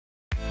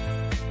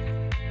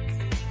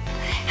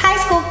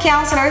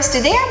counselors.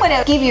 Today I'm going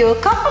to give you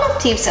a couple of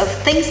tips of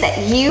things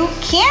that you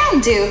can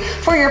do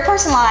for your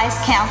personalized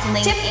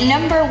counseling. Tip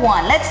number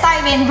 1, let's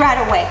dive in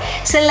right away.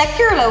 Select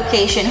your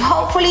location.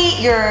 Hopefully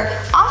your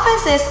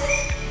office is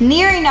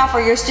near enough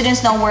or your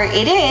students know where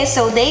it is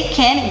so they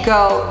can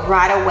go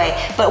right away.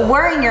 But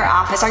where in your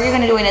office? Are you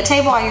going to do it in a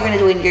table? Are you going to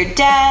do it in your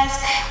desk?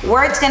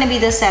 Where it's going to be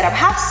the setup?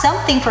 Have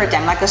something for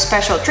them, like a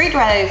special treat,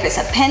 rather if it's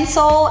a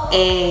pencil,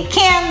 a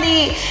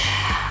candy.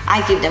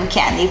 I give them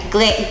candy,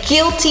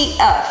 guilty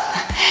of.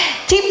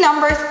 Tip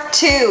number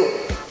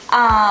 2,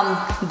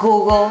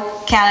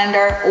 Google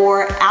Calendar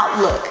or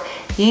Outlook.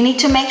 You need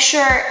to make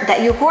sure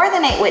that you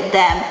coordinate with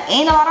them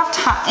in a lot of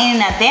time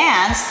in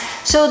advance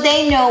so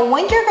they know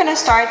when you're going to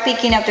start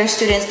picking up their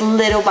students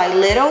little by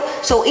little,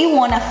 so it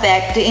won't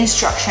affect the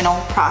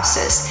instructional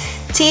process.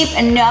 Tip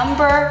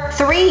number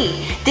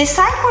 3,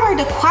 decide what are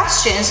the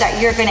questions that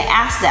you're going to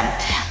ask them.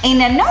 In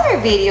another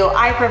video,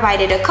 I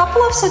provided a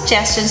couple of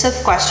suggestions of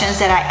questions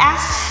that I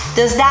asked.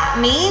 Does that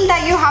mean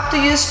that you have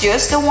to use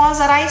just the ones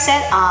that I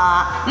said?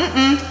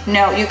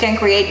 No, you can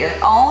create your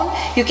own.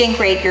 You can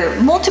create your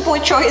multiple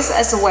choice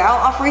as well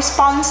of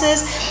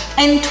responses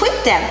and tweak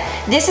them.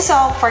 This is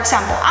all, for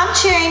example, I'm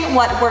sharing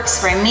what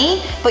works for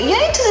me, but you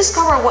need to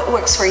discover what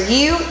works for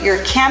you,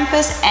 your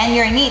campus, and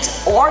your needs,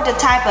 or the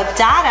type of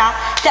data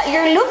that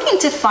you're looking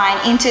to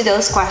find into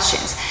those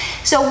questions.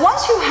 So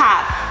once you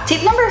have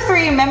tip number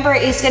 3, remember,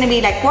 it's going to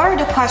be like, what are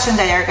the questions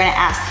that you're going to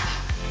ask?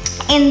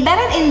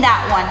 Embedded in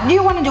that one, do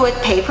you want to do it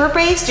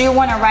paper-based? Do you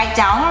want to write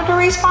down all the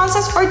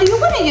responses, or do you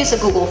want to use a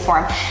Google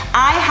form?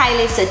 I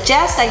highly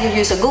suggest that you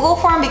use a Google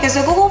form, because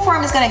the Google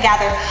form is going to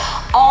gather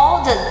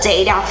all the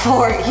data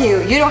for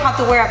you. You don't have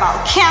to worry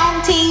about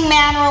counting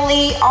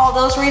manually all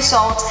those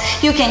results.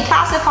 You can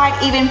classify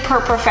it even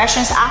per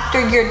professions after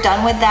you're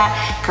done with that.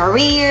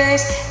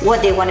 Careers,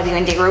 what they want to be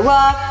when they grow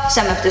up,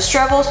 some of the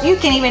struggles. You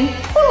can even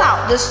pull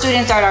out the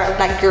students that are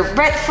like your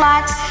red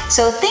flags.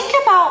 So think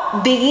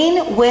about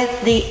begin with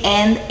the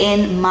end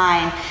in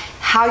mind,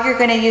 how you're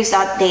going to use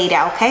that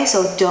data, okay?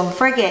 So don't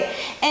forget.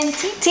 And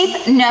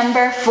tip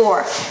number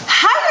 4,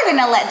 how you're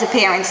going to let the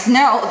parents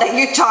know that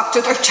you talk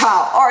to their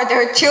child or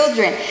their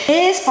children.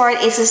 This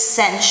part is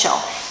essential.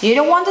 You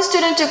don't want the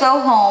student to go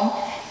home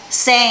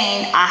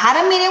saying, I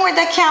had a meeting with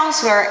the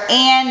counselor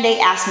and they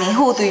asked me,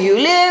 who do you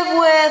live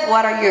with?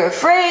 What are you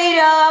afraid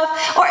of?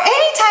 Or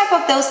any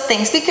type of those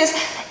things, because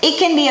it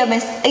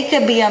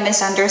could be a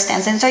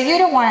misunderstanding. So you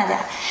don't want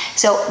that.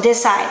 So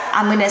decide,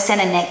 I'm going to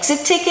send an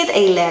exit ticket,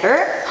 a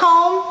letter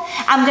home.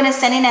 I'm going to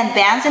send in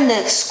advance in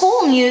the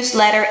school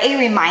newsletter a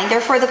reminder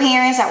for the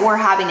parents that we're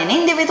having an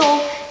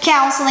individual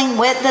counseling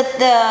with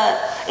the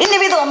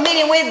individual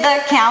meeting with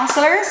the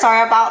counselor.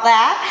 Sorry about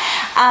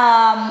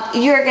that.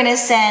 You're going to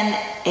send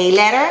a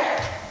letter,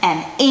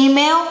 an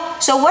email.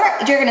 So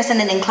you're going to send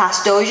it in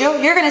Class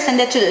Dojo. You're going to send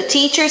it to the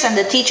teachers, and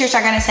the teachers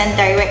are going to send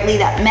directly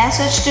that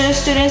message to the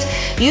students.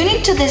 You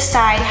need to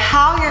decide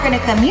how you're going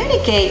to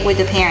communicate with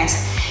the parents.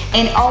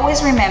 And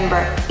always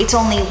remember, it's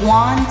only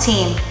one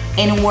team,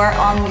 and we're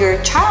on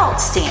your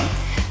child's team.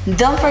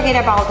 Don't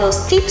forget about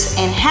those tips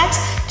and hacks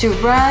to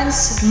run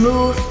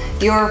smooth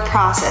your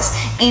process.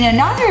 In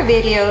another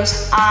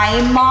videos,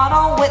 I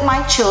model with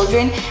my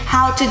children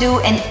how to do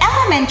an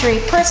elementary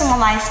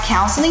personalized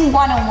counseling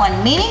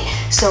one-on-one meeting,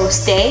 so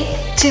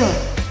stay tuned.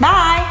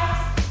 Bye!